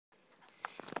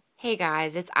Hey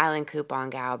guys, it's Island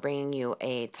Coupon Gal bringing you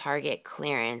a Target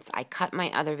clearance. I cut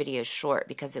my other video short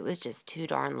because it was just too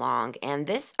darn long. And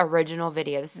this original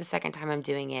video, this is the second time I'm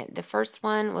doing it. The first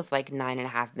one was like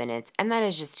 9.5 minutes, and that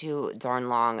is just too darn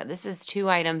long. This is 2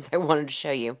 items I wanted to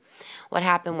show you. What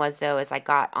happened was, though, is I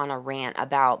got on a rant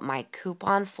about my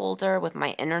coupon folder with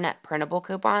my internet printable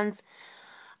coupons.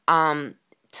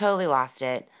 Totally lost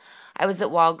it. I was at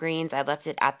Walgreens. I left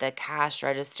it at the cash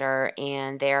register,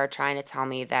 and they're trying to tell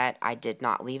me that I did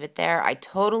not leave it there. I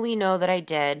totally know that I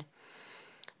did.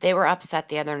 They were upset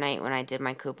the other night when I did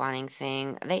my couponing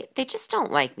thing. They just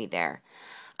don't like me there.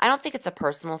 I don't think it's a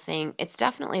personal thing. It's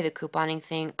definitely the couponing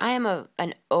thing. I am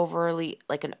an overall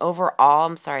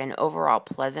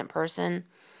pleasant person.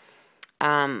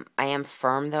 I am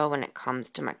firm, though, when it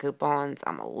comes to my coupons.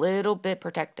 I'm a little bit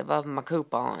protective of my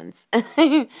coupons.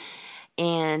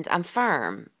 And I'm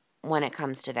firm when it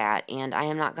comes to that. And I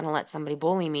am not going to let somebody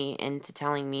bully me into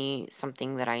telling me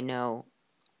something that I know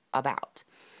about.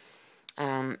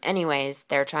 Anyways,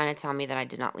 they're trying to tell me that I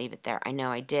did not leave it there. I know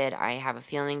I did. I have a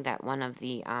feeling that one of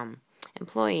the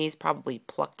employees probably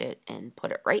plucked it and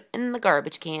put it right in the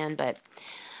garbage can. But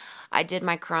I did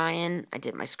my crying, I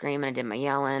did my screaming, I did my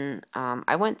yelling.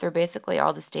 I went through basically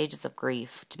all the stages of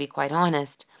grief, to be quite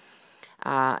honest.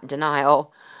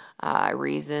 Denial. I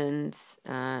reasoned,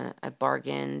 I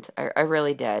bargained. I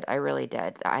really did. I really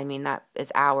did. I mean, that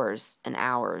is hours and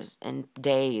hours and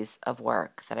days of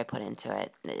work that I put into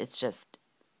it. It's just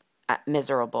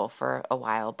miserable for a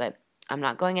while, but I'm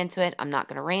not going into it. I'm not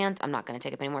going to rant. I'm not going to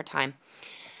take up any more time.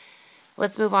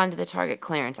 Let's move on to the Target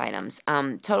clearance items.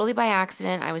 Totally by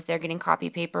accident, I was there getting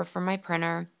copy paper for my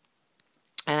printer,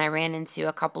 and I ran into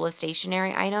a couple of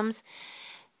stationery items.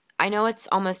 I know it's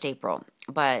almost April,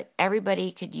 but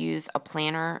everybody could use a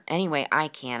planner. Anyway, I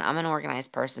can. I'm an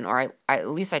organized person, or at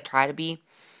least I try to be.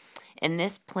 And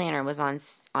this planner was on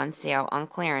sale on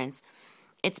clearance.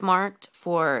 It's marked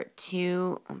for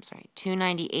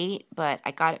 $2.98, but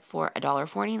I got it for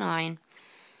 $1.49.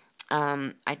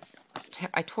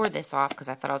 I tore this off because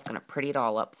I thought I was going to pretty it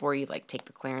all up for you, like take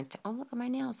the clearance. Oh, look at my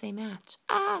nails. They match.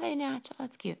 They match. Oh,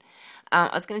 that's cute. I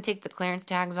was going to take the clearance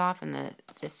tags off and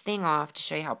this thing off to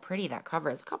show you how pretty that cover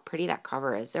is. Look how pretty that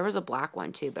cover is. There was a black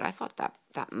one too, but I thought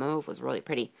that mauve was really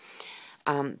pretty.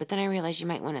 But then I realized you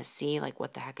might want to see like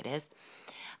what the heck it is.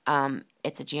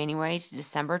 It's a January to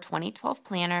December 2012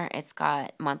 planner. It's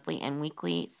got monthly and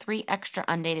weekly, 3 extra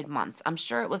undated months. I'm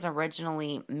sure it was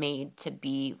originally made to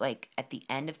be like at the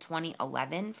end of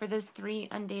 2011 for those 3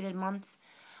 undated months,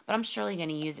 but I'm surely going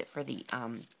to use it for the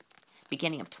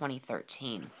beginning of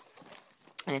 2013.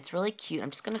 And it's really cute. I'm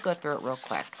just going to go through it real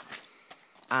quick.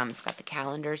 It's got the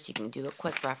calendar so you can do a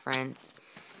quick reference.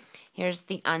 Here's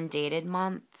the undated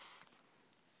months.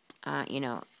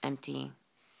 Empty.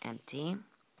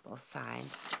 Both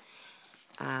sides.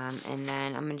 And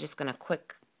then I'm just going to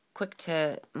quick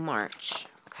to March,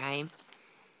 okay?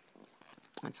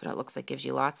 That's what it looks like. Gives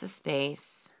you lots of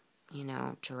space,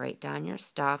 to write down your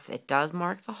stuff. It does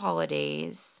mark the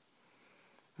holidays,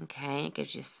 okay? It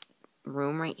gives you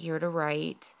room right here to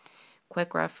write.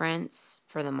 Quick reference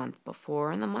for the month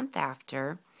before and the month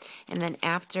after. And then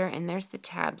after, and there's the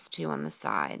tabs too on the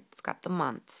side. It's got the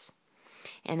months.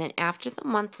 And then after the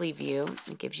monthly view,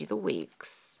 it gives you the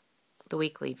weeks, the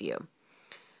weekly view,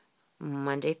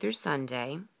 Monday through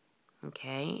Sunday,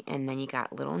 okay? And then you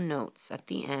got little notes at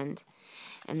the end.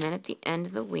 And then at the end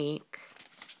of the week,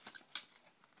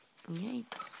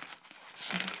 yikes.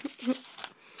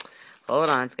 Hold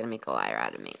on, it's going to make a liar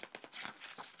out of me.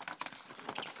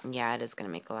 Yeah, it is going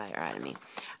to make a liar out of me.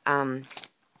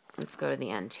 Let's go to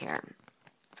the end here.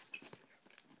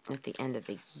 At the end of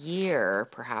the year,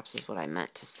 perhaps is what I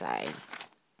meant to say.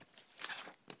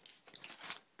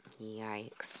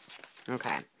 Yikes.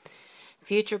 Okay.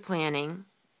 Future planning.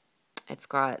 It's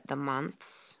got the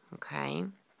months, okay?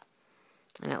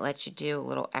 And it lets you do a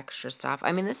little extra stuff.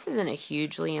 I mean, this isn't a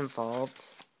hugely involved,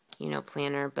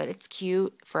 planner, but it's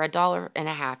cute. For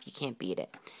 $1.50, you can't beat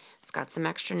it. It's got some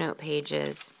extra note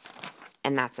pages,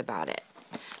 and that's about it.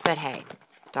 But hey,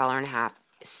 $1.50.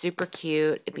 Super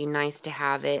cute. It'd be nice to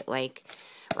have it like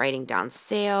writing down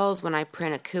sales. When I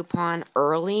print a coupon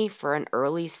early for an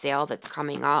early sale that's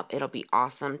coming up, it'll be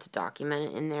awesome to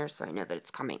document it in there so I know that it's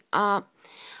coming up.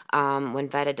 When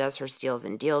Veta does her steals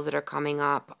and deals that are coming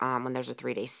up, when there's a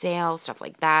 3-day sale, stuff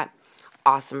like that.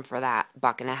 Awesome for that.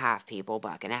 $1.50, people.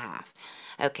 $1.50.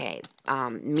 Okay.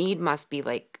 Mead must be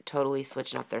like totally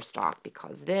switching up their stock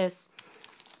because this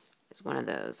is one of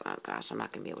those. Oh gosh, I'm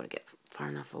not going to be able to get far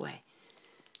enough away.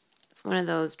 It's one of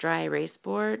those dry erase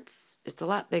boards. It's a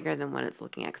lot bigger than what it's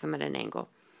looking at because I'm at an angle.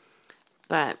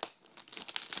 But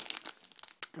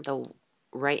the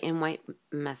right in white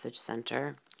message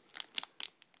center.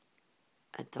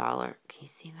 $1. Can you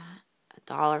see that?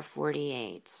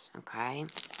 $1.48. Okay.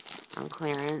 On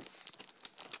clearance.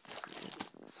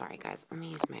 Sorry, guys. Let me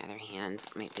use my other hand.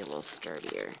 It might be a little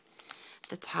sturdier. At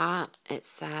the top, it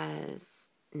says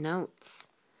notes,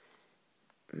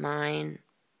 mine,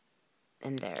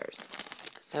 and theirs.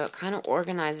 So it kind of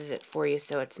organizes it for you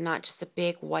so it's not just a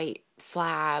big white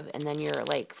slab and then you're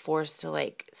like forced to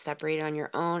like separate it on your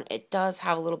own. It does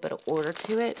have a little bit of order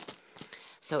to it.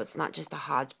 So it's not just a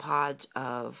hodgepodge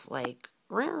of like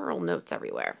notes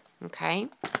everywhere. Okay.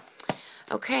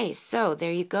 Okay, so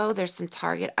there you go. There's some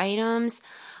Target items.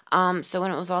 So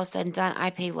when it was all said and done, I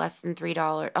paid less than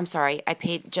 $3. I'm sorry, I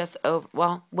paid just over,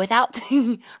 well, without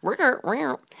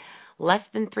less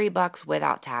than $3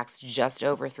 without tax, just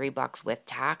over $3 with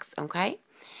tax. Okay.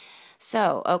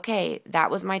 So, okay,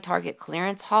 that was my Target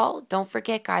clearance haul. Don't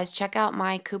forget, guys, check out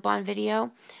my coupon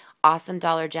video. Awesome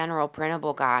Dollar General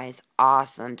printable, guys.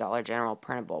 Awesome Dollar General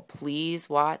printable. Please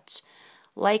watch,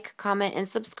 like, comment, and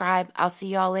subscribe. I'll see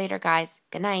y'all later, guys.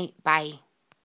 Good night. Bye.